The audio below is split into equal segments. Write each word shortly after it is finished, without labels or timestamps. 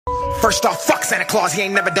First off, fuck Santa Claus, he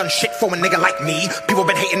ain't never done shit for a nigga like me. People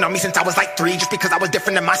been hating on me since I was like 3, just because I was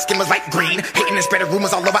different and my skin was like green. Hating and spreading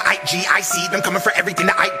rumors all over IG. I see them coming for everything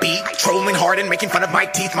that I be. Trolling hard and making fun of my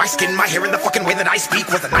teeth, my skin, my hair, and the fucking way that I speak.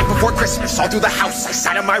 Was the night before Christmas, all through the house. I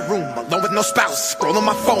sat in my room, alone with no spouse, scrolling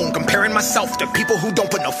my phone, comparing myself to people who don't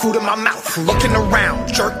put no food in my mouth. Looking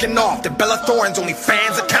around, jerking off to Bella Thorne's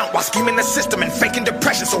OnlyFans account, while scheming the system and faking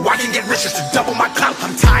depression so I can get rich just to double my clout.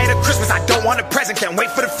 I'm tired of Christmas, I don't want a present, can't wait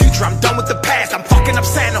for the future, I'm done with the past. I'm fucking up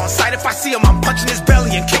Santa on sight, if I see him I'm punching his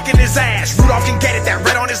belly and kicking his ass. Rudolph can get it, that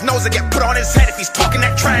red on his nose will get put on his head if he's talking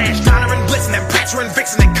that trash. Donner and Blitzen and Prancer and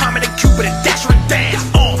Vixen and Comet and Cupid and Dasher and Dance.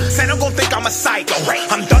 Santa gon' think I'm a psycho.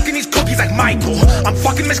 I'm dunking these cookies like Michael. I'm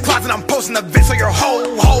fucking Miss Claus and I'm posting the vid so your ho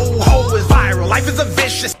is viral. Life is a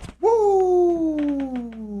vicious. Woo!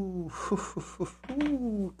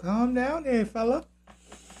 Calm down there, fella.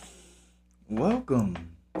 Welcome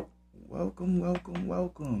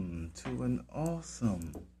to an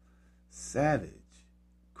awesome, savage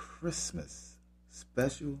Christmas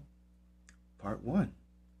special, part 1.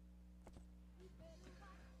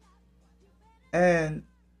 And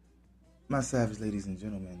my savage ladies and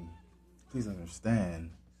gentlemen, please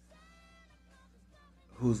understand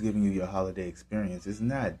who's giving you your holiday experience. It's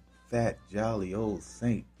not fat, jolly old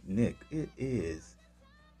Saint Nick. It is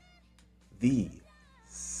the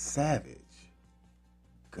savage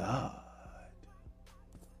God.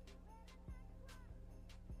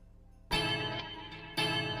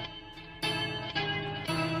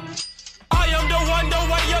 I am the one, the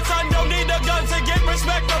way your son don't need a gun to get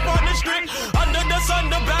respect up on the street. Under the sun,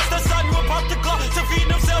 the bastard son will pop the clock to feed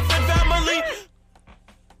himself and family.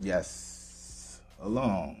 Yes,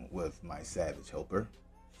 along with my savage helper,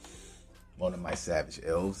 one of my savage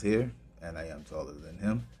elves here, and I am taller than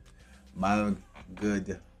him, my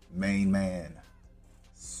good main man,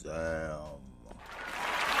 Sam.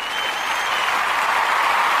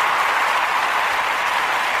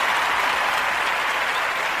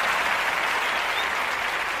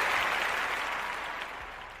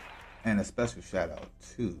 And a special shout out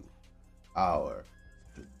to our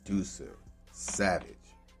producer, Savage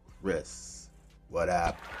Chris. What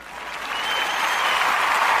up?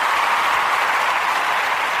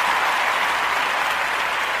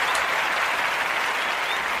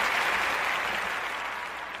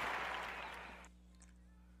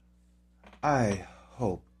 I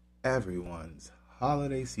hope everyone's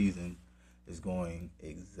holiday season is going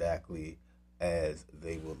exactly as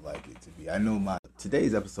they would like it to be. I know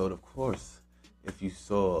today's episode, of course, if you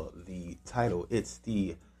saw the title, it's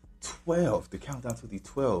the countdown to the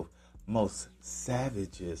 12 most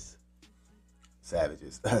savage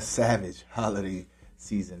holiday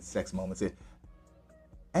season sex moments.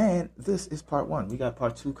 And this is part 1. We got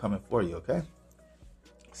part 2 coming for you, okay?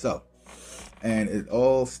 So, and it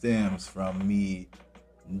all stems from me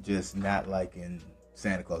just not liking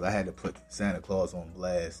Santa Claus. I had to put Santa Claus on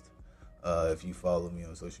blast. If you follow me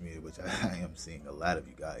on social media, which I am seeing a lot of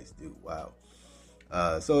you guys do. Wow.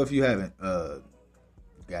 So if you haven't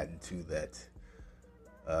gotten to that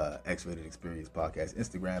X-Rated Experience podcast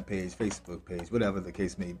Instagram page, Facebook page, whatever the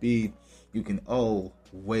case may be, you can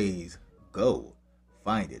always go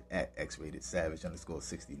find it at X-Rated Savage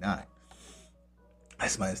 _69.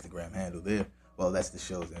 That's my Instagram handle there. Well, that's the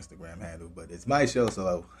show's Instagram handle, but it's my show,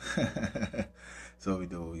 so so we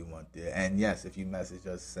do what we want there. And yes, if you message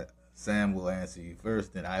us, Sam will answer you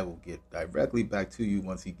first, and I will get directly back to you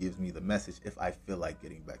once he gives me the message, if I feel like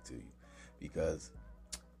getting back to you. Because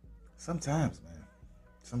sometimes, man,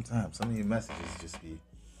 some of your messages just be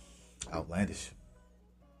outlandish.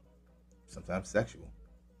 Sometimes sexual.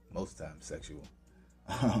 Most times sexual.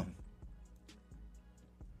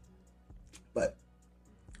 But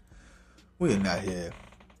we are not here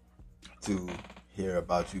to hear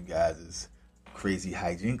about you guys' crazy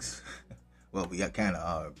hijinks. Well, we kind of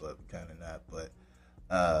are, but we kind of not. But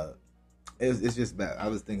it's just bad. I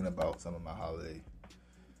was thinking about some of my holiday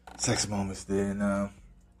sex moments there, and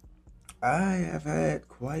I have had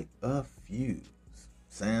quite a few.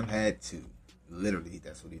 Sam had 2. Literally,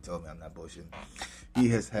 that's what he told me. I'm not bullshitting. He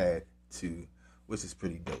has had 2, which is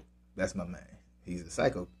pretty dope. That's my man. He's a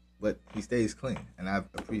psycho, but he stays clean, and I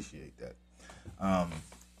appreciate that.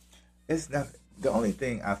 It's not the only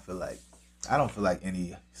thing I don't feel like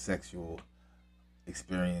any sexual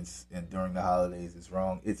experience during the holidays is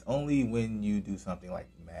wrong. It's only when you do something like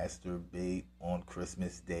masturbate on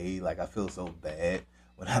Christmas Day. Like, I feel so bad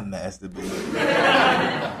when I masturbate.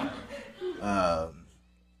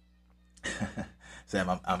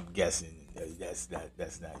 Sam, I'm guessing that's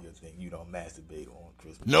not your thing. You don't masturbate on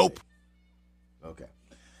Christmas Nope. Day. Okay.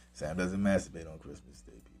 Sam doesn't masturbate on Christmas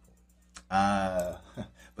Day, people.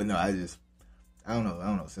 But no, I don't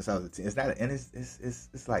know. Since I was a teen, it's not, and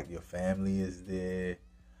it's like your family is there.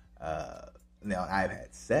 Now I've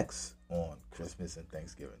had sex on Christmas and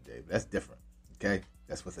Thanksgiving Day, but that's different. Okay,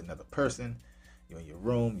 that's with another person. You're in your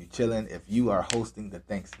room, you're chilling. If you are hosting the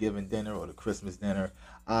Thanksgiving dinner or the Christmas dinner,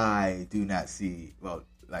 I do not see, well,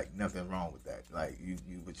 like, nothing wrong with that. Like, you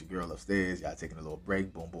with your girl upstairs, y'all taking a little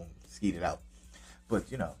break, boom, boom, skeet it out. But,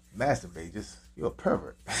 masturbate, you're a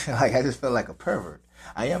pervert. Like, I just feel like a pervert.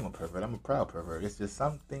 I am a pervert. I'm a proud pervert. It's just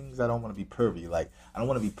some things I don't want to be pervy. Like, I don't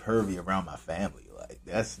want to be pervy around my family. Like,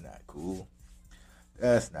 that's not cool.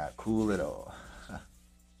 That's not cool at all.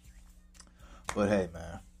 But, hey,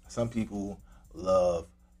 man, some people love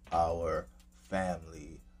our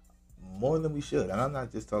family more than we should. And I'm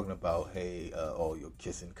not just talking about, hey, you're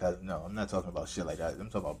kissing cousin. No, I'm not talking about shit like that. I'm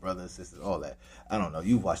talking about brothers, sisters, all that. I don't know.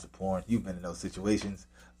 You've watched the porn. You've been in those situations.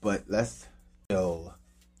 But let's go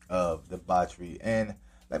of debauchery. And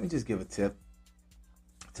let me just give a tip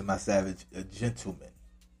to my savage gentlemen.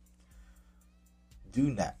 Do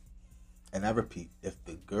not, and I repeat, if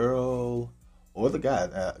the girl or the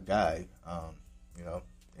guy,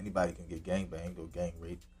 anybody can get gangbanged or gang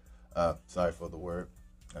raped. Sorry for the word.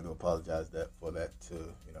 I do apologize for that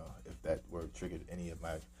if that word triggered any of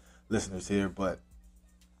my listeners here. But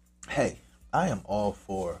hey, I am all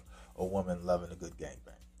for a woman loving a good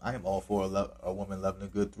gangbang. I am all for a woman loving a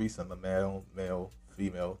good threesome, a male,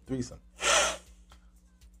 female threesome.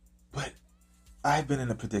 But I've been in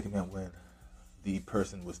a predicament when the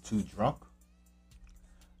person was too drunk,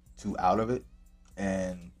 too out of it,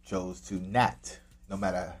 and chose to not, no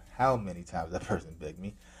matter how many times that person begged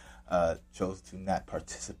me, chose to not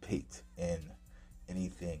participate in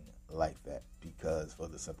anything like that. Because for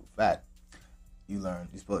the simple fact,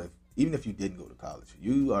 even if you didn't go to college,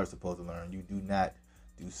 you are supposed to learn you do not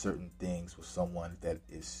do certain things with someone that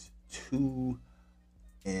is too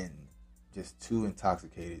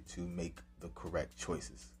intoxicated to make the correct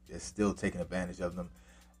choices. It's still taking advantage of them.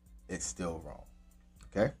 It's still wrong.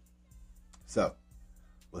 Okay? So,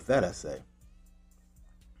 with that I say,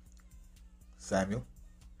 Samuel,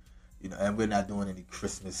 and we're not doing any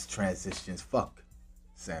Christmas transitions. Fuck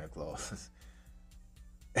Santa Claus.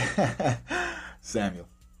 Samuel,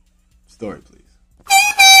 story please.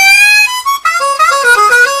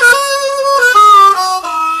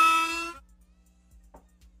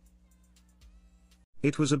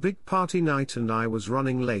 It was a big party night and I was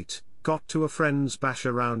running late, got to a friend's bash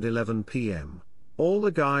around 11 p.m. All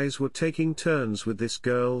the guys were taking turns with this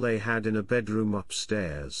girl they had in a bedroom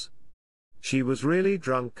upstairs. She was really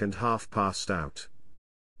drunk and half passed out.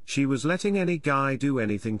 She was letting any guy do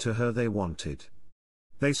anything to her they wanted.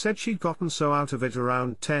 They said she'd gotten so out of it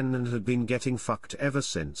around 10 and had been getting fucked ever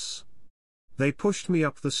since. They pushed me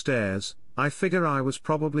up the stairs. I figure I was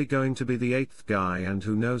probably going to be the 8th guy, and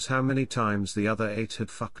who knows how many times the other 8 had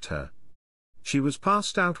fucked her. She was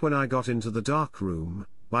passed out when I got into the dark room.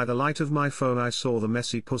 By the light of my phone I saw the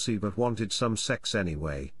messy pussy but wanted some sex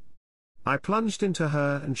anyway. I plunged into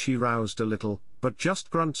her and she roused a little, but just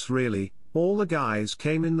grunts really. All the guys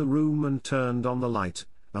came in the room and turned on the light,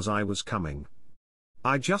 as I was coming.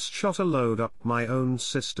 I just shot a load up my own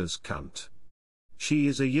sister's cunt. She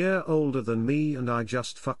is a year older than me and I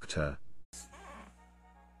just fucked her.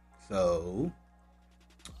 So,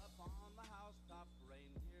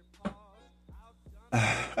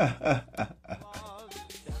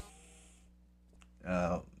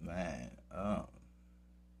 oh man,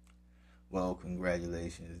 well,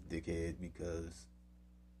 congratulations, dickhead, because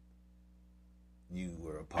you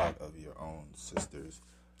were a part of your own sister's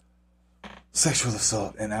sexual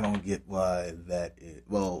assault, and I don't get why that is.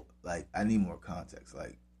 Well, like, I need more context.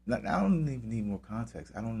 Like, I don't even need more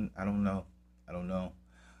context. I don't know.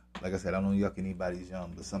 Like I said, I don't yuck anybody's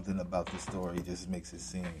yum, but something about this story just makes it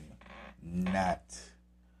seem not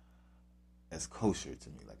as kosher to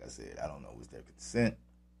me. Like I said, I don't know. Was there consent?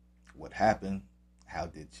 What happened? How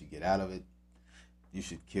did she get out of it? You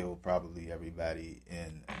should kill probably everybody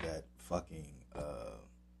in that fucking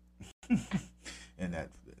in that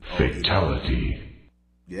fatality.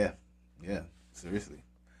 Yeah, seriously,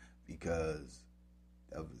 because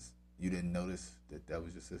you didn't notice that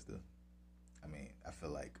was your sister. I mean, I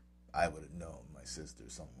feel like I would have known my sister,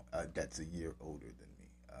 someone that's a year older than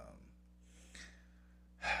me.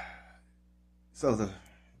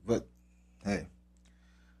 But hey,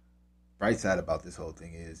 bright side about this whole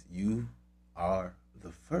thing is you are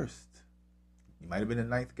the first. You might have been the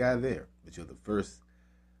 9th guy there, but you're the first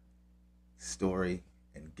story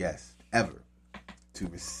and guest ever to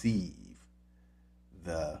receive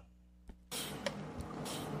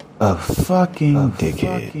a fucking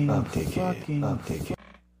dickhead.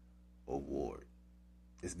 award.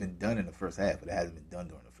 It's been done in the first half, but it hasn't been done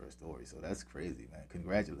during the first story. So that's crazy, man.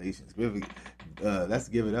 Congratulations. Let's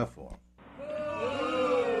give it up for him.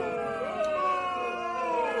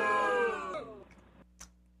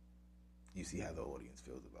 You see how the audience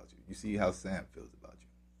feels about you. You see how Sam feels about you.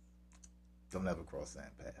 Don't ever cross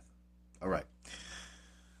Sam's path. All right.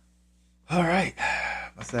 All right.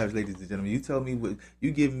 My savage ladies and gentlemen, you tell me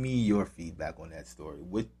you give me your feedback on that story.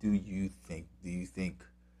 What do you think? Do you think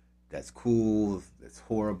that's cool? That's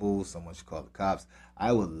horrible? Someone should call the cops.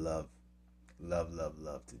 I would love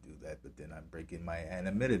to do that, but then I'm breaking my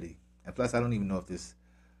anonymity. And plus, I don't even know if this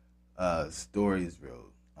story is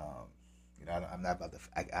real. I'm not about to.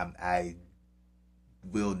 I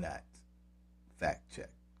will not fact check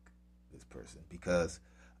this person because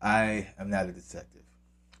I am not a detective.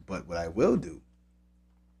 But what I will do.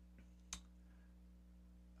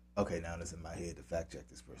 Okay, now it's in my head to fact check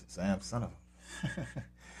this person. Sam, son of a.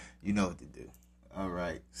 You know what to do. All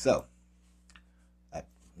right. So,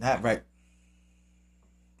 not right.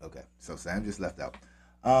 Okay. So Sam just left out.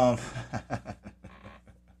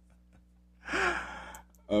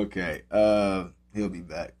 Okay. He'll be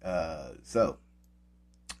back. So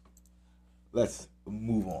let's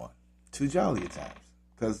move on to jollier times.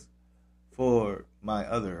 Because for my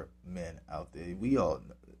other men out there,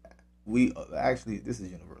 actually, this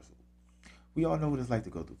is universal. We all know what it's like to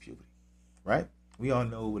go through puberty, right? We all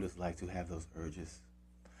know what it's like to have those urges.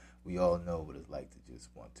 We all know what it's like to just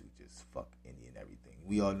want to just fuck any and everything.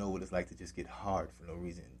 We all know what it's like to just get hard for no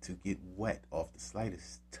reason, to get wet off the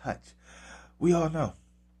slightest touch. We all know.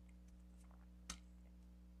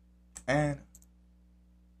 And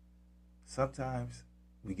sometimes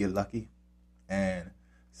we get lucky, and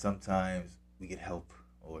sometimes we get help,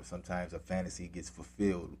 or sometimes a fantasy gets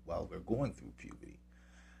fulfilled while we're going through puberty.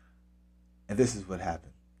 And this is what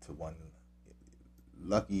happened to one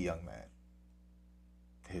lucky young man.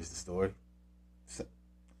 Here's the story. So,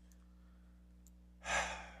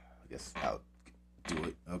 I guess I'll do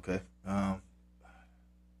it. Okay. All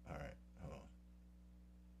right. Hold on.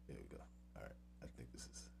 There we go. All right. I think this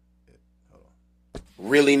is it. Hold on.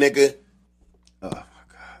 Really, nigga? Oh my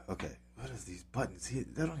God. Okay. What is these buttons here?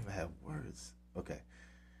 They don't even have words. Okay.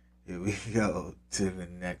 Here we go to the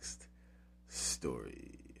next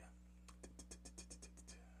story.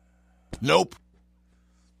 Nope.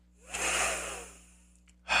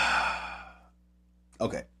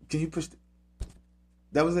 Okay. Can you push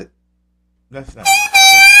that was it? That's not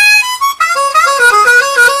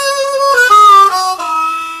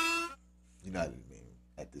You're not even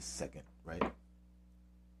at this second, right?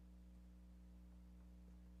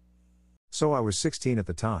 So I was 16 at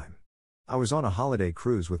the time. I was on a holiday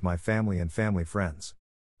cruise with my family and family friends.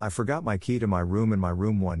 I forgot my key to my room in my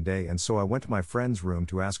room one day, and so I went to my friend's room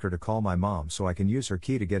to ask her to call my mom so I can use her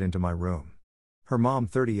key to get into my room. Her mom,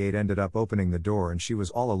 38, ended up opening the door, and she was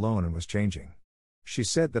all alone and was changing. She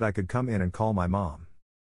said that I could come in and call my mom.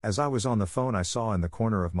 As I was on the phone, I saw in the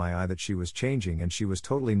corner of my eye that she was changing and she was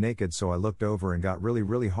totally naked, so I looked over and got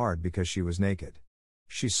really hard because she was naked.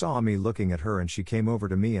 She saw me looking at her and she came over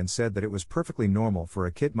to me and said that it was perfectly normal for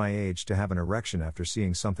a kid my age to have an erection after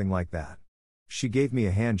seeing something like that. She gave me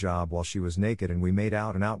a hand job while she was naked and we made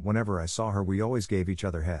out, and whenever I saw her we always gave each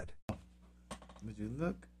other head. Would you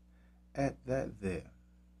look at that there?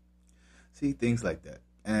 See, things like that.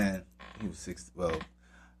 And he was 6. Well,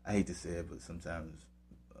 I hate to say it, but sometimes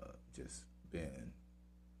just being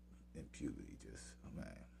in puberty, oh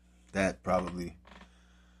man, that probably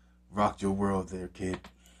rocked your world there, kid.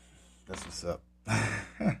 That's what's up.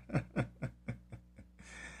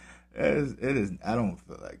 It is. I don't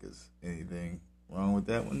feel like there's anything wrong with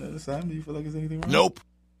that one. Sam, do you feel like there's anything wrong? Nope.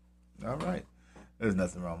 All right. There's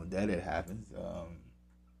nothing wrong with that. It happens.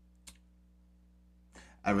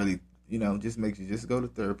 I really, just go to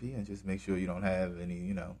therapy and just make sure you don't have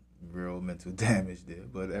any, real mental damage there.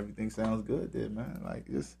 But everything sounds good there, man. Like,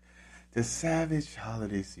 just the savage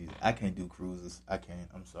holiday season. I can't do cruises. I can't.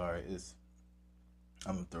 I'm sorry.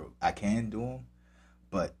 I'm through. I can do them,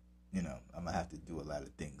 but I'm gonna have to do a lot of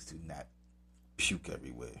things to not puke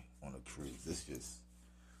everywhere on a cruise. It's just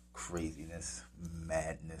craziness,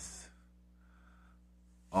 madness,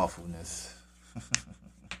 awfulness.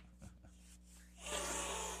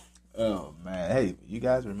 Oh man, hey, you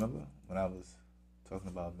guys remember when I was talking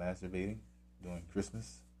about masturbating during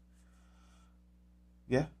Christmas?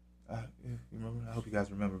 Yeah, you remember? I hope you guys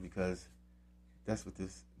remember, because that's what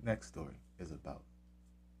this next story is about.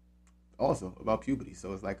 Also about puberty,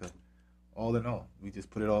 so it's like all in all. We just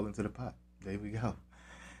put it all into the pot. There we go.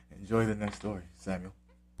 Enjoy the next story, Samuel.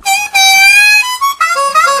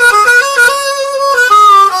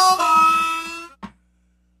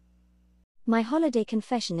 My holiday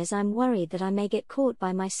confession is I'm worried that I may get caught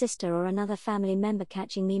by my sister or another family member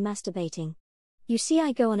catching me masturbating. You see,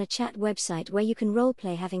 I go on a chat website where you can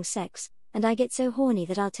roleplay having sex, and I get so horny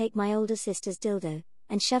that I'll take my older sister's dildo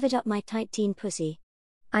and shove it up my tight teen pussy.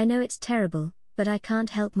 I know it's terrible, but I can't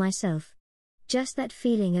help myself. Just that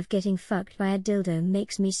feeling of getting fucked by a dildo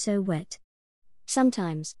makes me so wet.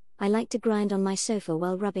 Sometimes, I like to grind on my sofa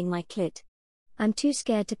while rubbing my clit. I'm too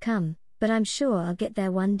scared to come, but I'm sure I'll get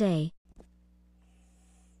there one day.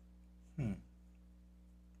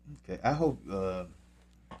 Okay, I hope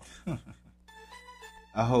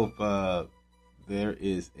there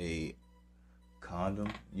is a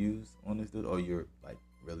condom used on this dude, or you're like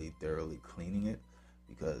really thoroughly cleaning it,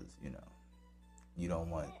 because you don't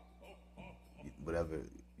want whatever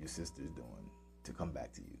your sister's doing to come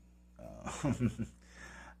back to you.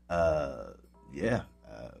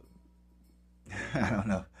 I don't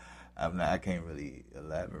know. I can't really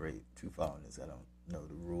elaborate too far on this. I don't know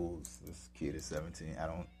the rules. This kid is 17. I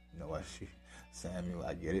don't know why Samuel,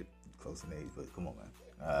 I get it, close in age, but come on, man.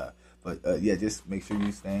 Just make sure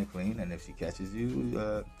you stand clean, and if she catches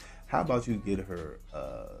you, how about you get her,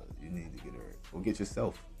 you need to get her, or get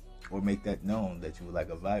yourself, or make that known that you would like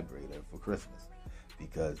a vibrator for Christmas,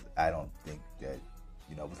 because I don't think that,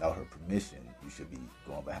 without her permission, you should be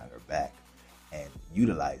going behind her back and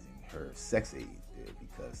utilizing her sex aid there,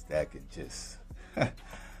 because that can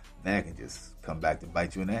just come back to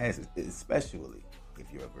bite you in the ass, especially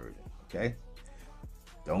if you're a virgin. Okay,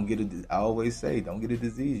 I always say, don't get a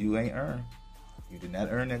disease you ain't earned. You did not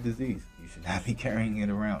earn that disease. You should not be carrying it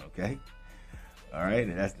around. Okay, all right,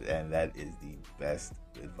 and that is the best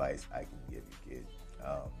advice I can give you,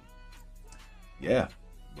 kid.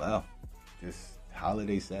 Wow, just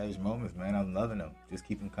holiday savage moments, man. I'm loving them. Just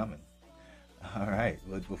keep them coming. All right,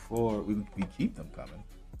 but before we keep them coming,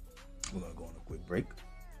 we're gonna go on a quick break.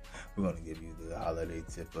 We're gonna give you the holiday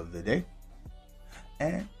tip of the day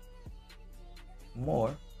and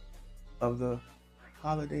more of the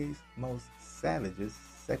holiday's most savagest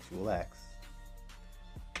sexual acts.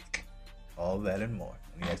 All that and more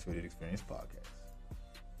on the X-Rated Experience podcast.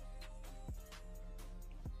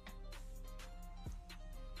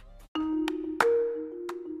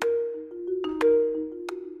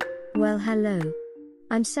 Well, hello.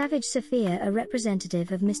 I'm Savage Sophia, a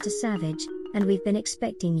representative of Mr. Savage, and we've been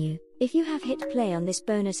expecting you. If you have hit play on this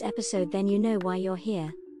bonus episode, then you know why you're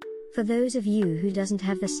here. For those of you who doesn't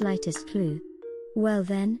have the slightest clue, well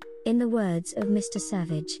then, in the words of Mr.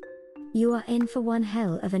 Savage, you are in for one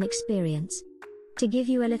hell of an experience. To give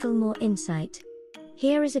you a little more insight,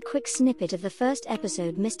 here is a quick snippet of the first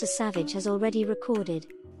episode Mr. Savage has already recorded.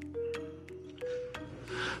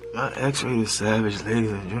 My X-Rated Savage,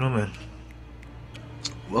 ladies and gentlemen.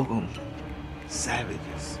 Welcome,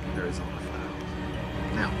 Savages, Arizona Files.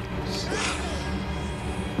 Now,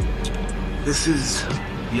 this is,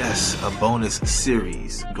 yes, a bonus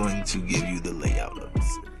series going to give you the layout of the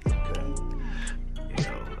series, okay?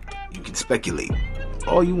 You can speculate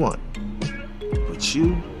all you want, but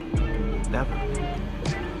you never,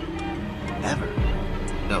 ever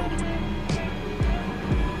know.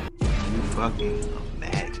 You fucking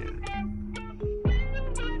imagine.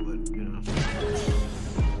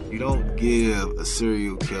 You don't give a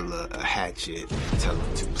serial killer a hatchet and tell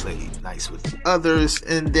him to play nice with others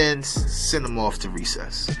and then send them off to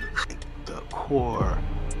recess. The core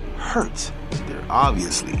hurt they're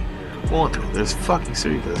obviously going through. There's fucking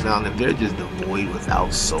serial killers. Now, if they're just devoid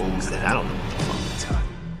without souls, then I don't know what the fuck to tell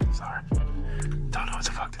you. Sorry. Don't know what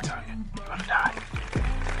the fuck to tell you. You're gonna die.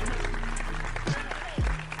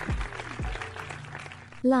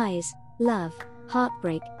 Lies, love,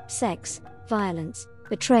 heartbreak, sex, violence,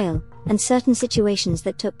 betrayal, and certain situations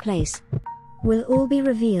that took place will all be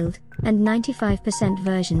revealed, and 95%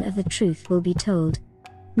 version of the truth will be told.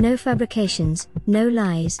 No fabrications, no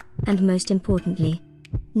lies, and most importantly,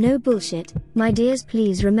 no bullshit. My dears,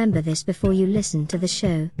 please remember this before you listen to the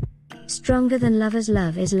show. Stronger than lovers'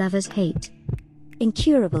 love is lovers' hate.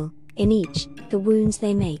 Incurable, in each, the wounds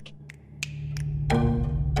they make.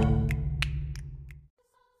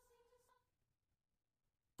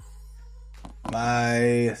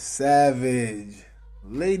 My savage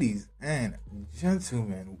ladies and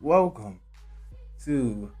gentlemen, welcome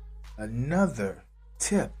to another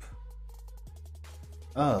tip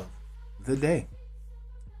of the day.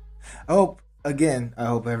 I hope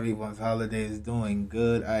everyone's holiday is doing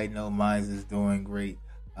good. I know mine is doing great.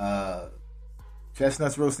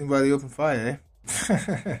 Chestnuts roasting by the open fire,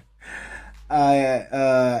 eh? I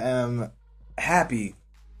am happy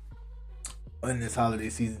in this holiday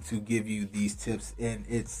season to give you these tips, and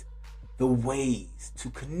it's the ways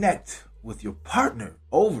to connect with your partner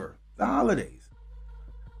over the the holidays.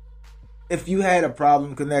 If you had a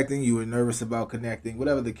problem connecting, you were nervous about connecting,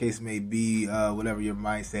 whatever the case may be, whatever your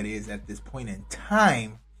mindset is at this point in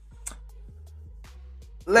time,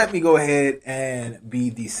 let me go ahead and be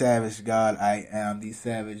the savage God I am, the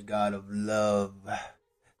savage God of love,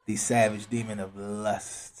 the savage demon of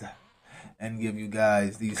lust, and give you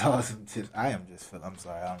guys these awesome tips. I'm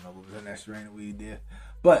sorry, I don't know what was in that strain of weed there.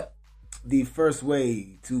 But the first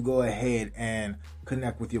way to go ahead and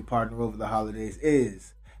connect with your partner over the holidays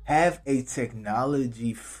is have a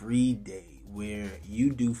technology-free day where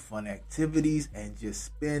you do fun activities and just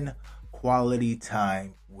spend quality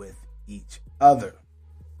time with each other.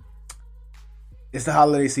 It's the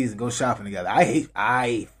holiday season. Go shopping together.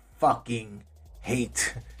 I fucking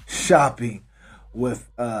hate shopping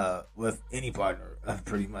with any partner,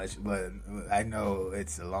 pretty much. But I know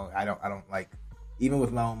it's a long. I don't like, even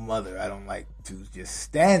with my own mother, I don't like to just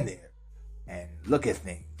stand there and look at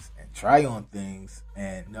things and try on things.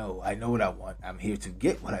 And no, I know what I want. I'm here to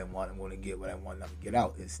get what I want. I'm going to get what I want. I'm going to get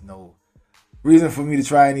out. It's no reason for me to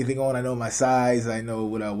try anything on. I know my size. I know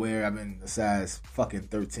what I wear. I've been a size fucking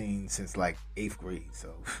 13 since like 8th grade.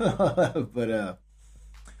 So, but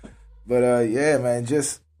yeah, man,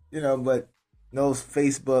 just, but no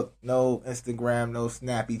Facebook, no Instagram, no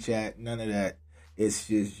Snappy Chat, none of that. It's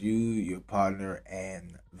just you, your partner,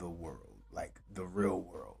 and the world, like the real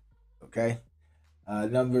world. Okay.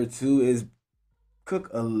 Number 2 is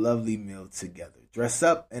cook a lovely meal together. Dress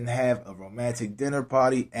up and have a romantic dinner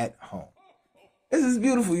party at home. This is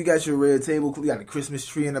beautiful. You got your red table. You got the Christmas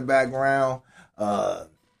tree in the background. That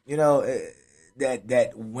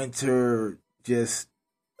winter just,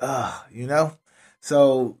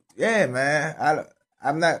 So yeah, man.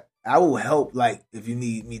 I will help, like, if you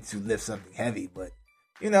need me to lift something heavy, but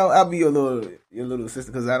I'll be your little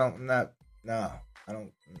sister, because I'm not about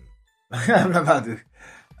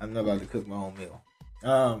to cook my own meal.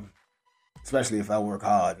 Especially if I work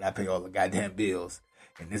hard and I pay all the goddamn bills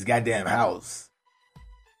in this goddamn house.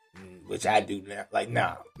 Which I do now. Like,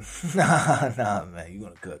 nah, man. You're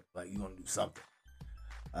gonna cook. Like, you're gonna do something.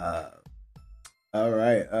 All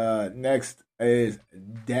right. Next is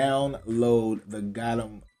download the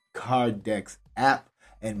Gotham Card Decks app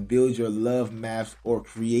and build your love maps or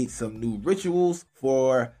create some new rituals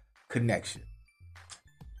for connection.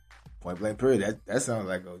 Point blank period. That sounds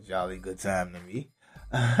like a jolly good time to me.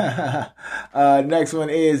 Next one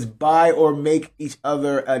is buy or make each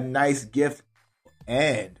other a nice gift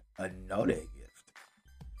and a naughty gift.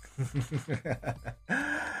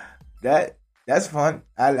 That's fun.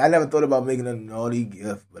 I never thought about making a naughty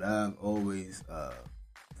gift, but I've always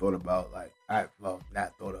thought about, I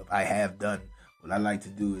have done. What I like to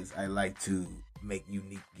do is I like to make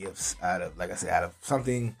unique gifts out of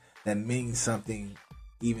something that means something,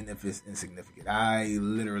 even if it's insignificant. I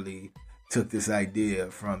literally took this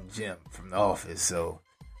idea from Jim from The Office. So,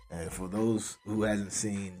 for those who hasn't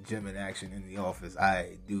seen Jim in action in The Office,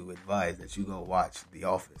 I do advise that you go watch The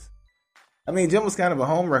Office. I mean, Jim was kind of a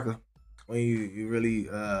homewrecker when you really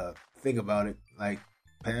think about it. Like,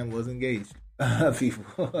 Pam was engaged. People.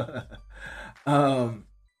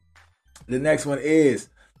 The next one is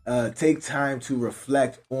take time to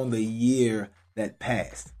reflect on the year that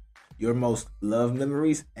passed, your most loved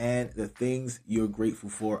memories, and the things you're grateful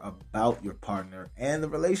for about your partner and the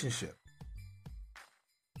relationship.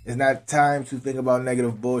 It's not time to think about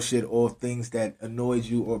negative bullshit or things that annoyed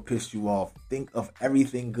you or pissed you off. Think of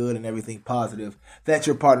everything good and everything positive that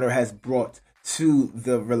your partner has brought to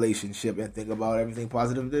the relationship, and think about everything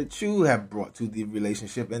positive that you have brought to the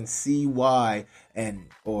relationship, and see why,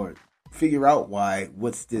 or figure out why.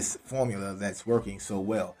 What's this formula that's working so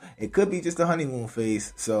well? It could be just a honeymoon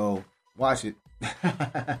phase, so watch it.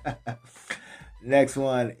 Next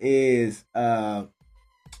one is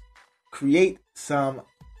create some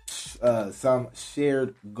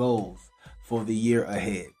shared goals for the year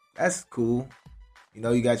ahead. That's cool.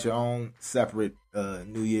 You got your own separate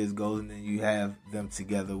New Year's goals, and then you have them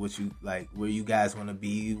together, what you like, where you guys want to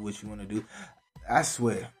be, what you want to do. I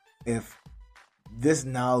swear, if this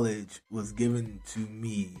knowledge was given to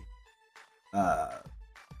me 2-3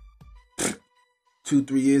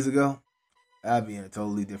 years ago, I'd be in a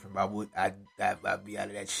totally different. I'd be out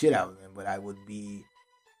of that shit I was in, but I would be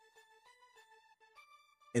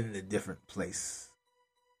in a different place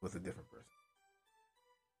with a different person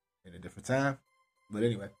in a different time. But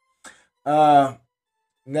anyway,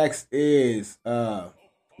 next is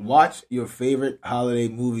watch your favorite holiday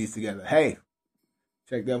movies together. Hey,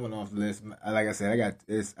 check that one off the list. Like I said, I got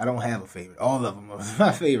this. I don't have a favorite. All of them are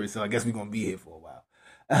my favorite, so I guess we're gonna be here for a while.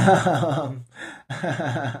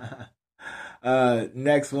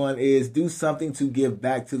 Next one is do something to give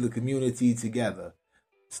back to the community together.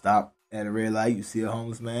 Stop at a red light. You see a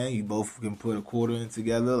homeless man. You both can put a quarter in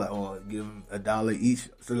together, like, or give them $1 each.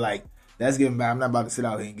 So like that's giving back. I'm not about to sit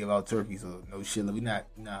out here and give out turkeys or no shit. Like, nah,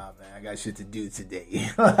 man. I got shit to do today.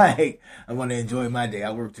 Like I want to enjoy my day.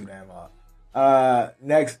 I work too damn hard.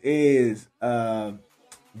 Next is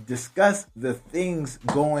discuss the things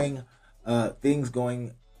going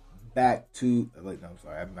back to. Wait, no, I'm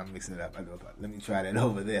sorry. I'm mixing it up. Let me try that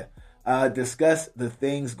over there. Discuss the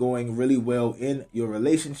things going really well in your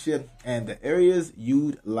relationship and the areas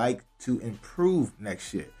you'd like to improve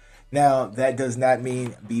next year. Now, that does not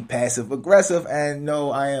mean be passive aggressive. And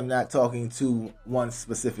no, I am not talking to one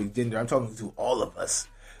specific gender. I'm talking to all of us.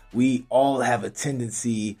 We all have a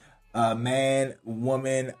tendency, man,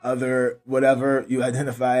 woman, other, whatever you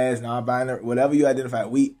identify as, non-binary, whatever you identify,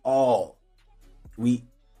 we all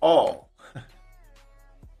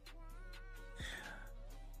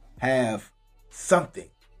have something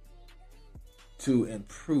to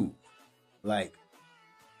improve, like,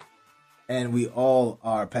 and we all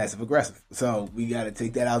are passive aggressive. So we got to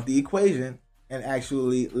take that out the equation and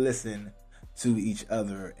actually listen to each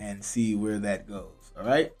other and see where that goes. All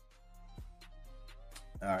right.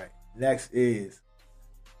 Next is,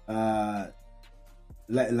 last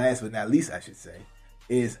but not least, I should say,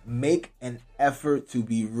 is make an effort to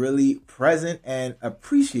be really present and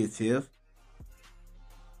appreciative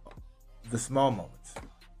of the small moments.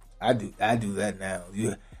 I do that now.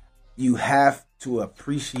 You have to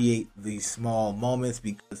appreciate these small moments,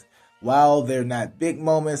 because while they're not big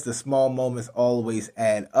moments, the small moments always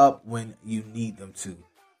add up when you need them to.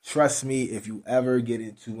 Trust me, if you ever get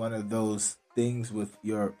into one of those things with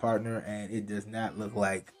your partner and it does not look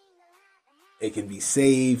like it can be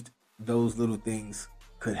saved, those little things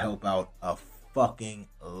could help out a fucking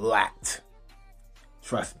lot.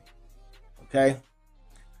 Trust me. Okay?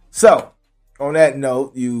 So, on that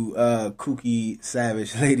note, you kooky,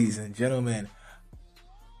 savage ladies and gentlemen,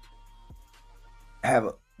 have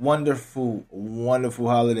a wonderful, wonderful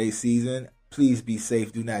holiday season. Please be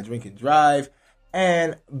safe. Do not drink and drive.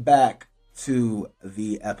 And back to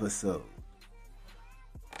the episode.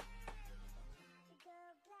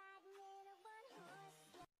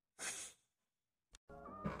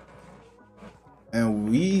 And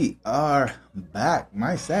we are back,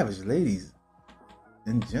 my savage ladies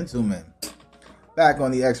and gentlemen. Back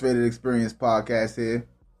on the X-Rated Experience podcast here.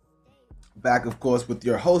 Back, of course, with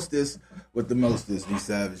your hostess, with the mostest, the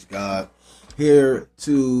Savage God. Here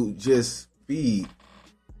to just be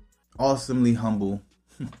awesomely humble.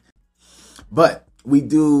 But we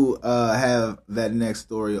do have that next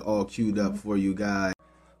story all queued up for you guys.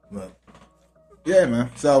 But yeah,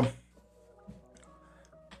 man. So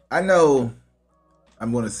I know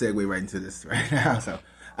I'm going to segue right into this right now. So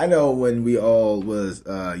I know when we all was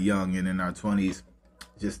young and in our 20s,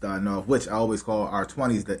 just starting off, which I always call our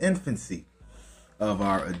 20s the infancy of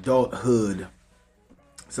our adulthood.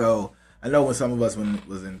 So I know when some of us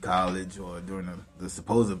was in college or during the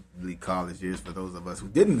supposedly college years, for those of us who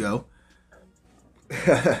didn't go.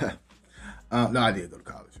 No, I did go to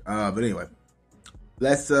college. But anyway,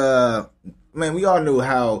 let's, man, we all knew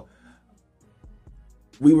how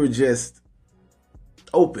we were just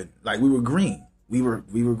open. Like we were green. We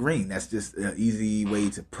were green. That's just an easy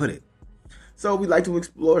way to put it. So we like to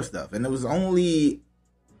explore stuff. And it was only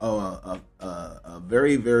a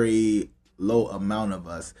very, very low amount of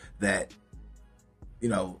us that, you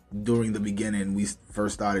know, during the beginning, we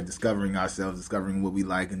first started discovering ourselves, discovering what we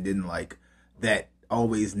like and didn't like, that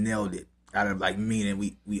always nailed it out of like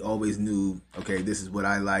meaning. We always knew, okay, this is what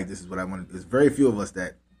I like. This is what I want. There's very few of us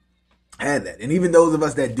that had that. And even those of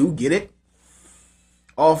us that do get it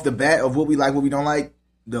off the bat of what we like, what we don't like,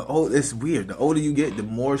 it's weird. The older you get, the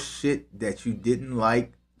more shit that you didn't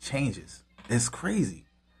like changes. It's crazy.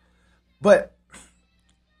 But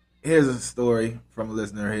here's a story from a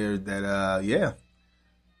listener here that, yeah,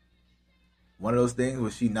 one of those things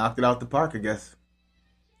where she knocked it out the park, I guess.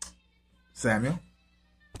 Samuel?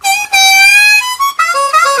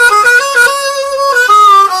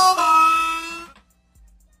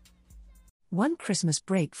 One Christmas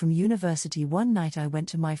break from university, one night I went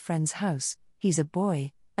to my friend's house. He's a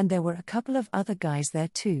boy, and there were a couple of other guys there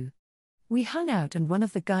too. We hung out and one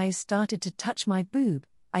of the guys started to touch my boob.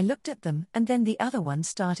 I looked at them and then the other one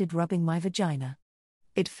started rubbing my vagina.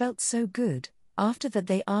 It felt so good. After that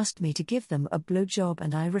they asked me to give them a blowjob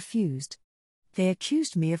and I refused. They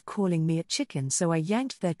accused me of calling me a chicken, so I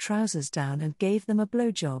yanked their trousers down and gave them a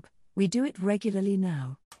blowjob. We do it regularly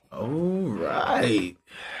now. All right.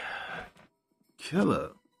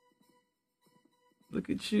 Killer. Look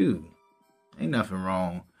at you. Ain't nothing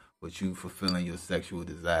wrong with you fulfilling your sexual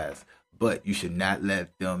desires. But you should not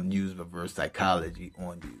let them use reverse psychology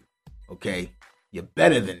on you. Okay? You're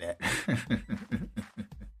better than that.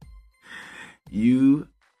 You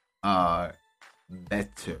are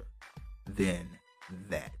better than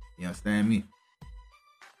that. You understand me?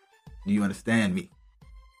 Do you understand me?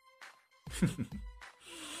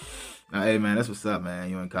 Now, hey, man, that's what's up, man.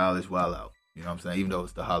 You're in college, wild out. You know what I'm saying? Even though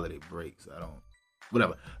it's the holiday break, so I don't...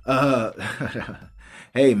 Whatever.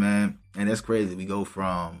 Hey, man. And that's crazy. We go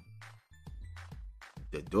from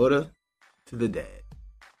the daughter to the dad.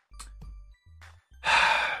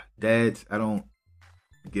 Dads, I don't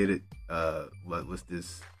get it. What's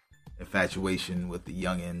this infatuation with the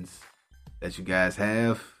youngins that you guys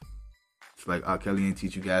have? It's like R. Kelly ain't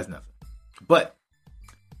teach you guys nothing. But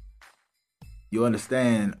you'll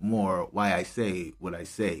understand more why I say what I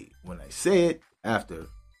say when I say it after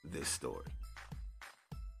this story.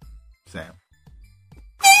 Sam.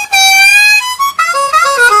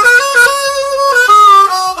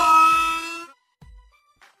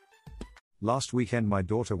 Last weekend my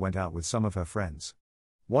daughter went out with some of her friends.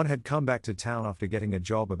 One had come back to town after getting a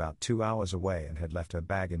job about 2 hours away and had left her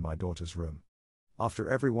bag in my daughter's room. After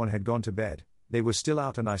everyone had gone to bed, they were still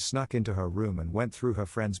out and I snuck into her room and went through her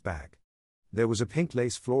friend's bag. There was a pink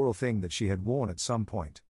lace floral thing that she had worn at some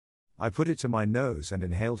point. I put it to my nose and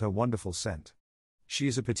inhaled her wonderful scent. She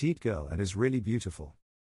is a petite girl and is really beautiful.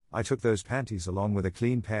 I took those panties along with a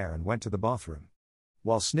clean pair and went to the bathroom.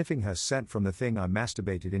 While sniffing her scent from the thing, I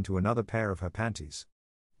masturbated into another pair of her panties.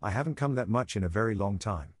 I haven't come that much in a very long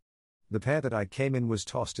time. The pair that I came in was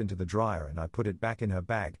tossed into the dryer and I put it back in her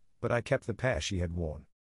bag, but I kept the pair she had worn.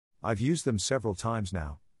 I've used them several times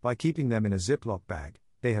now. By keeping them in a Ziploc bag,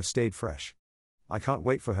 they have stayed fresh. I can't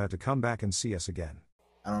wait for her to come back and see us again.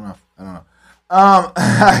 I don't know.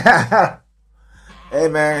 Hey,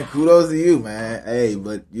 man, kudos to you, man. Hey,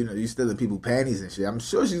 but, you know, you stealing people panties and shit. I'm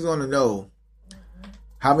sure she's going to know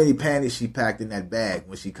how many panties she packed in that bag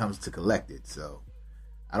when she comes to collect it. So,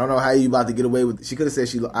 I don't know how you about to get away with it. She could have said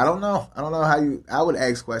I don't know. I don't know how you... I would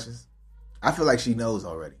ask questions. I feel like she knows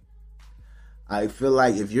already. I feel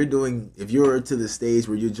like if you're to the stage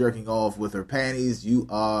where you're jerking off with her panties, you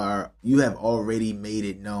have already made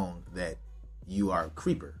it known that you are a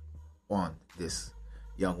creeper on this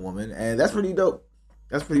young woman, and that's pretty dope.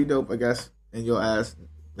 That's pretty dope, I guess, in your ass.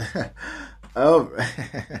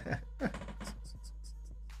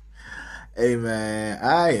 Hey, man,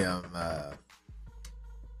 I am.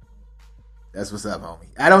 That's what's up, homie.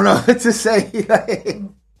 I don't know what to say.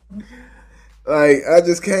 Like I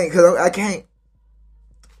just can't, because I can't.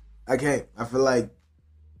 I feel like,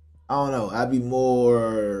 I don't know, I'd be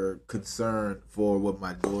more concerned for what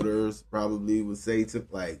my daughters probably would say to,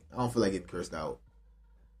 like, I don't feel like getting cursed out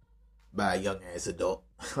by a young ass adult.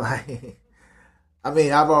 Like, I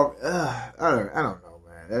mean, I've already, I don't know,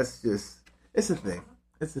 man. That's just, it's a thing.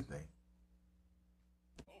 It's a thing.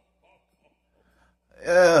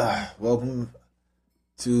 Welcome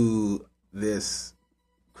to this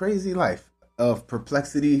crazy life of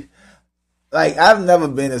perplexity. Like, I've never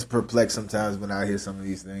been as perplexed sometimes when I hear some of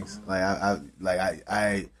these things. Like, I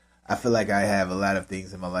feel like I have a lot of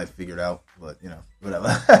things in my life figured out, but, you know,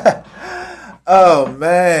 whatever. Oh,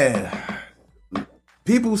 man.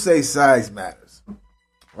 People say size matters,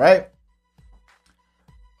 right?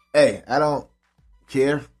 Hey, I don't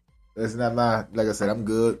care. That's not like I said, I'm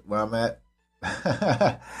good where I'm at.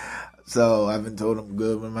 So, I've been told I'm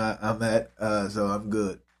good where I'm at, so I'm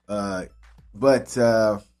good. But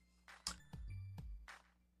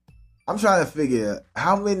I'm trying to figure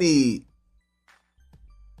how many.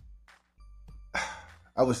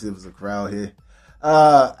 I wish there was a crowd here.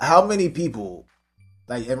 How many people,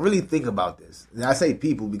 like, and really think about this. And I say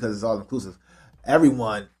people because it's all inclusive.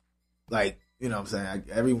 Everyone, like, you know what I'm saying? Like,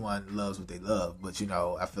 everyone loves what they love, but, you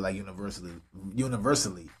know, I feel like universally,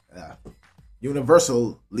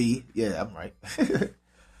 yeah, I'm right.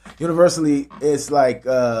 Universally, it's like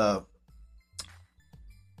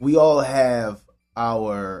we all have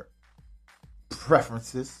our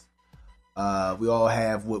preferences. We all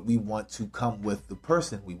have what we want to come with the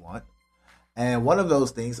person we want. And one of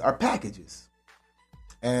those things are packages.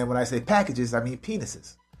 And when I say packages, I mean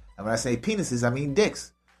penises. And when I say penises, I mean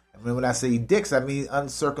dicks. And when I say dicks, I mean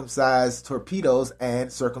uncircumcised torpedoes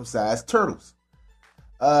and circumcised turtles.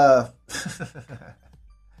 Some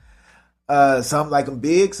like them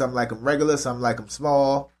big, some like them regular, some like them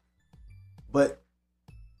small. But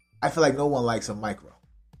I feel like no one likes them micro.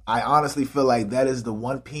 I honestly feel like that is the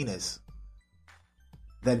one penis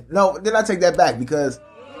that... No, then I take that back because...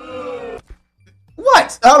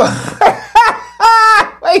 What?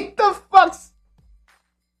 Wait, the fuck's...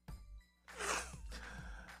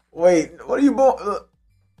 Wait, what are you born?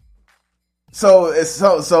 So it's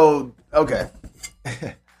so okay.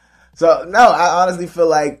 So no, I honestly feel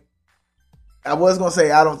like I was gonna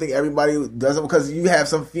say I don't think everybody does it because you have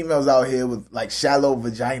some females out here with like shallow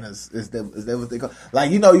vaginas. Is that what they call?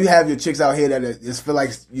 Like, you know, you have your chicks out here that just feel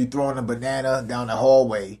like you throwing a banana down the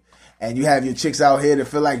hallway, and you have your chicks out here that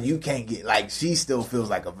feel like you can't get, like, she still feels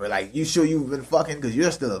like like, you sure you've been fucking because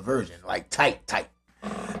you're still a virgin, like tight.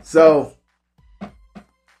 So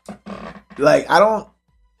like I don't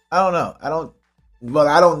know. Well,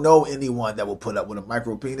 I don't know anyone that will put up with a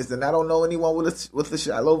micro penis, and I don't know anyone with a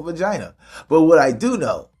shallow vagina. But what I do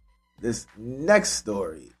know, this next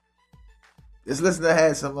story, this listener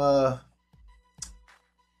had some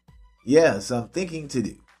some thinking to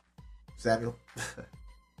do. Samuel.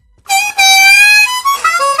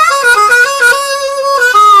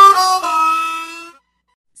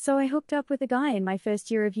 So I hooked up with a guy in my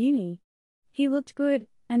first year of uni. He looked good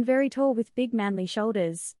and very tall with big manly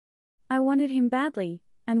shoulders. I wanted him badly,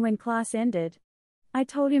 and when class ended, I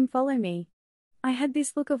told him follow me. I had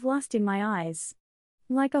this look of lust in my eyes.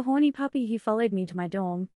 Like a horny puppy, he followed me to my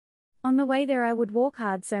dorm. On the way there I would walk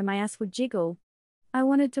hard so my ass would jiggle. I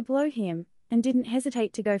wanted to blow him, and didn't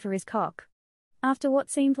hesitate to go for his cock. After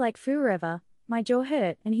what seemed like forever, my jaw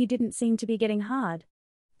hurt and he didn't seem to be getting hard.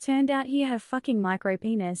 Turned out he had a fucking micro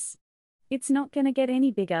penis. It's not gonna get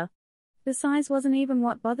any bigger. The size wasn't even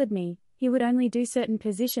what bothered me. He would only do certain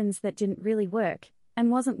positions that didn't really work,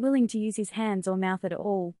 and wasn't willing to use his hands or mouth at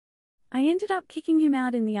all. I ended up kicking him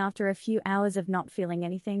out after a few hours of not feeling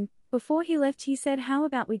anything. Before he left he said, how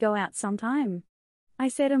about we go out sometime? I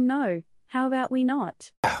said no, how about we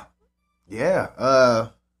not? Yeah,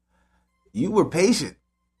 you were patient.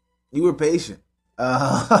 You were patient.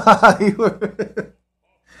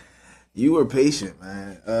 You were patient,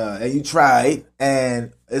 man. And you tried,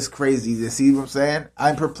 and it's crazy to see what I'm saying.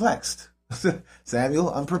 I'm perplexed. Samuel,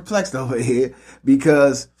 I'm perplexed over here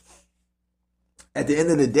because at the end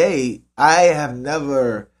of the day, I have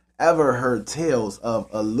never ever heard tales of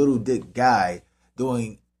a little dick guy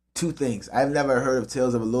doing two things. I've never heard of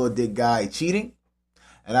tales of a little dick guy cheating,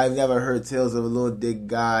 and I've never heard tales of a little dick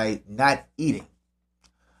guy not eating.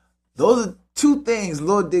 Those are two things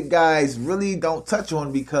little dick guys really don't touch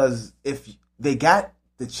on, because if they got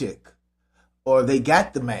the chick, or they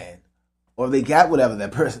got the man, or they got whatever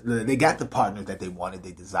that person, they got the partner that they wanted,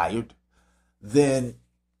 they desired, then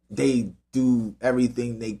they do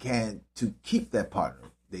everything they can to keep that partner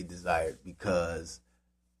they desired, because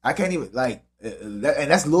I can't even, like, and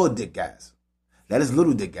that's little dick guys. That is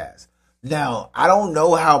little dick guys. Now, I don't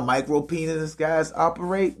know how micro penis guys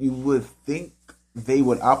operate. You would think they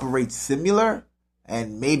would operate similar,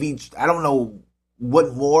 and maybe, I don't know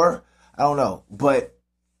what more, I don't know, but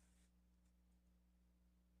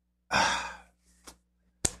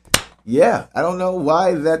yeah, I don't know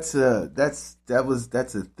why that's a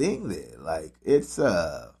thing there. Like, it's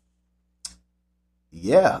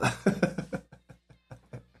yeah.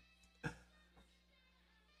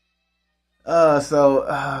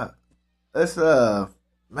 It's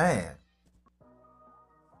man.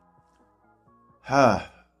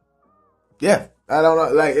 Yeah, I don't know.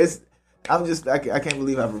 Like, I can't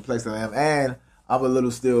believe how perplexed I am, and I'm a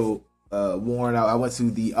little still worn out. I went to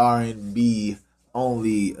the R&B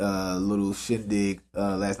only little shindig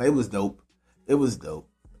last night. It was dope.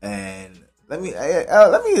 And let me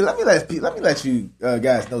let you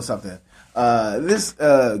guys know something. This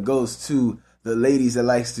goes to the ladies that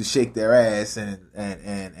likes to shake their ass and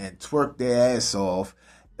twerk their ass off.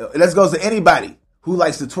 This goes to anybody who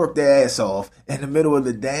likes to twerk their ass off in the middle of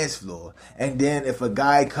the dance floor. And then if a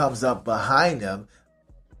guy comes up behind them,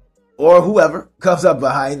 or whoever comes up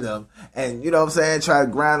behind them and, you know what I'm saying, try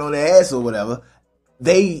to grind on their ass or whatever,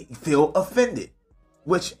 they feel offended.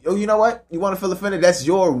 Which, you know what? You want to feel offended? That's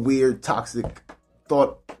your weird, toxic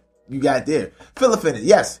thought you got there. Feel offended.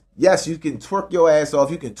 Yes, you can twerk your ass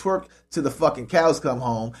off. You can twerk till the fucking cows come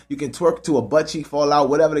home. You can twerk till a butt cheek fall out,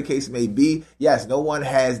 whatever the case may be. Yes, no one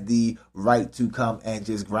has the right to come and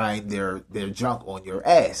just grind their junk on your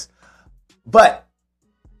ass. But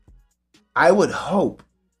I would hope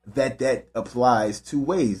that applies two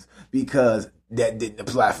ways, because that didn't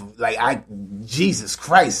apply for, like, Jesus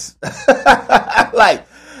Christ. Like,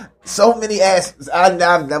 so many asses. I've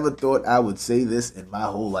never thought I would say this in my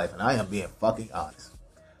whole life, and I am being fucking honest.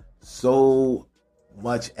 So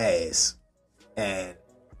much ass, and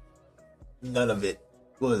none of it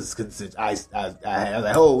was consensual. I was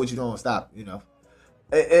like, oh, what you doing? Stop, you know.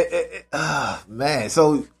 Man.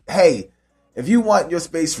 So, hey, if you want your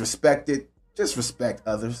space respected, just respect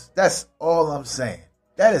others. That's all I'm saying.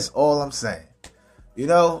 That is all I'm saying. You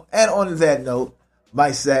know, and on that note,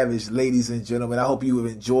 my savage ladies and gentlemen. I hope you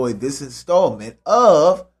have enjoyed this installment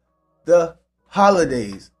of the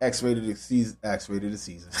holidays X-rated season.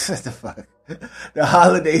 What the fuck? The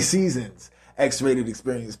holiday seasons X-rated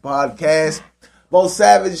experience podcast. Most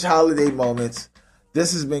savage holiday moments.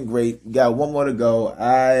 This has been great. We got one more to go.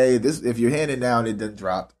 If you're hearing it now, it done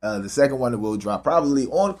dropped. The second one will drop probably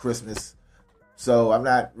on Christmas. So I'm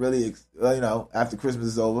not really, after Christmas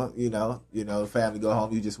is over, the family go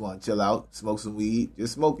home. You just want to chill out, smoke some weed,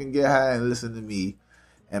 just smoke and get high and listen to me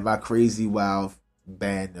and my crazy wild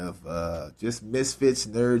band of just misfits,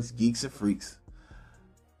 nerds, geeks, and freaks.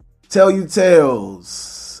 Tell you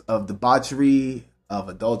tales of debauchery, of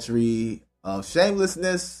adultery, of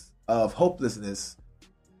shamelessness, of hopelessness,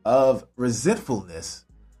 of resentfulness,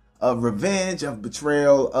 of revenge, of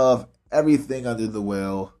betrayal, of everything under the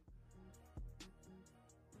well.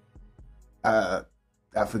 I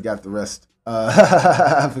forgot the rest.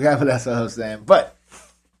 I forgot what that's what I was saying. But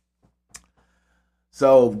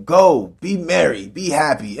so go, be merry, be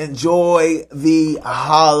happy, enjoy the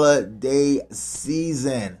holiday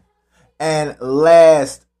season. And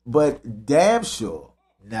last but damn sure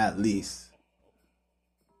not least,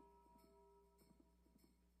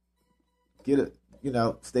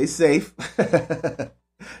 stay safe. That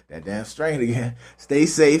damn strain again. Stay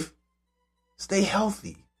safe. Stay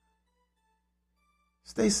healthy.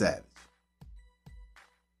 Stay savage.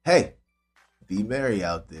 Hey, be merry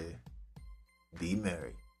out there. Be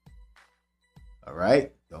merry. All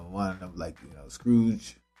right? Don't want them like,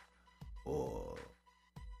 Scrooge or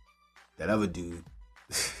that other dude.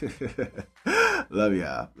 Love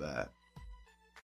y'all. Bye.